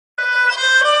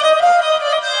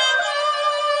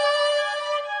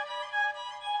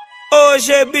Ô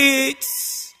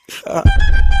GBeats.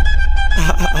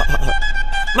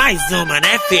 Mais uma,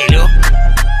 né, filho?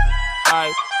 Vai,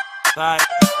 vai,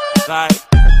 vai,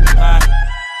 vai,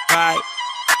 vai.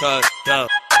 Tô.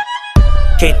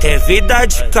 Quem tem vida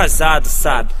de casado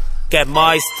sabe que é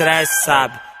mó estresse,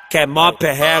 sabe que é mó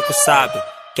perreco, sabe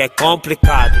que é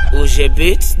complicado. O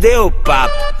GBeats deu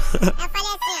papo.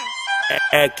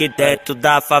 É que dentro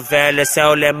da favela esse é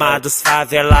o lema dos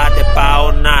favelados. É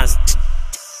Pau Nas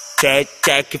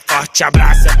Tchetcheca, forte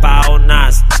abraço, é Pau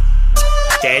Nas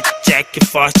Tchetcheca,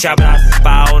 forte abraço,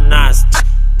 Pau Nas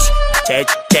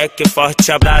Tchetcheca,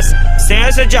 forte abraço.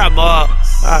 Senha de amor,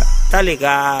 tá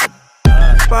ligado?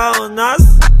 Pau Nas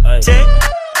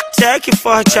Tchetcheca,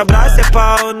 forte abraço, é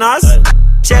Pau Nas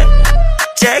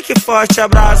Tchetcheca, forte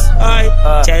abraço.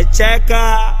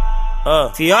 Tchetcheca,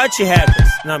 Fioti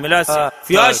Records, não, melhor assim,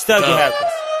 Fioti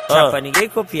Records. Já pra ninguém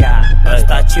copiar, mas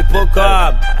tá tipo como?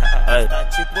 Tá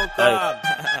tipo como?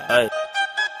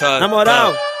 Na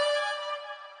moral,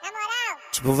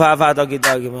 tipo vavá dog,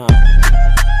 mano.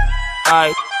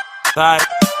 Vai, vai,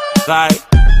 vai,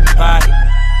 vai,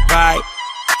 vai.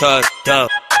 Tô.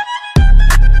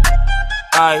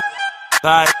 Vai,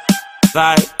 vai,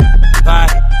 vai, vai,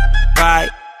 vai.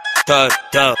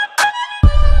 Tô.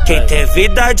 Quem tem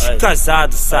vida de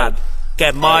casado sabe que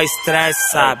é mó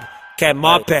estresse, sabe que é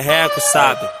mó perreco,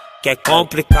 sabe que é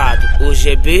complicado. O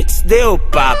GBeats deu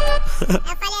papo.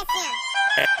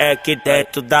 É que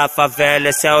dentro da favela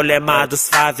esse é o lema dos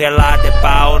favelados. É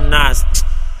Pau Nas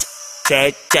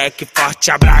Tchetcheca, forte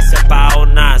abraço, é Pau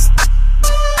Nas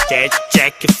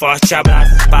Tchetcheca, forte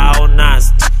abraço, Pau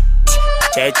Nas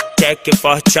Tchetcheca,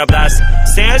 forte abraço.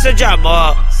 Senha de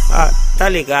amor, tá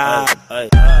ligado?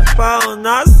 Pau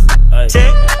Nas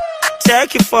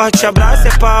Tchetcheca, forte abraço,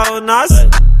 é Pau Nas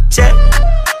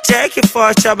Tchetcheca,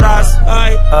 forte abraço.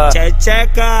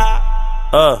 Tchetcheca,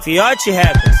 Fioti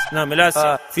Records, não, melhor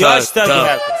assim, Fioti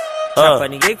Records. Já pra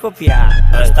ninguém copiar,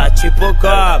 mas tá tipo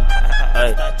como?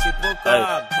 Tá tipo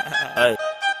como?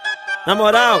 Na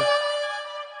moral,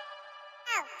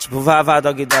 tipo vavá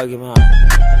dog, mano.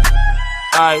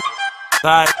 Vai,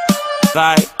 vai,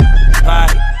 vai, vai,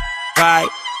 vai.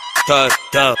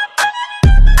 Tô.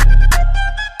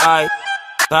 Vai,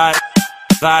 vai,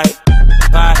 vai,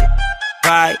 vai,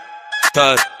 vai.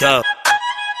 Tô.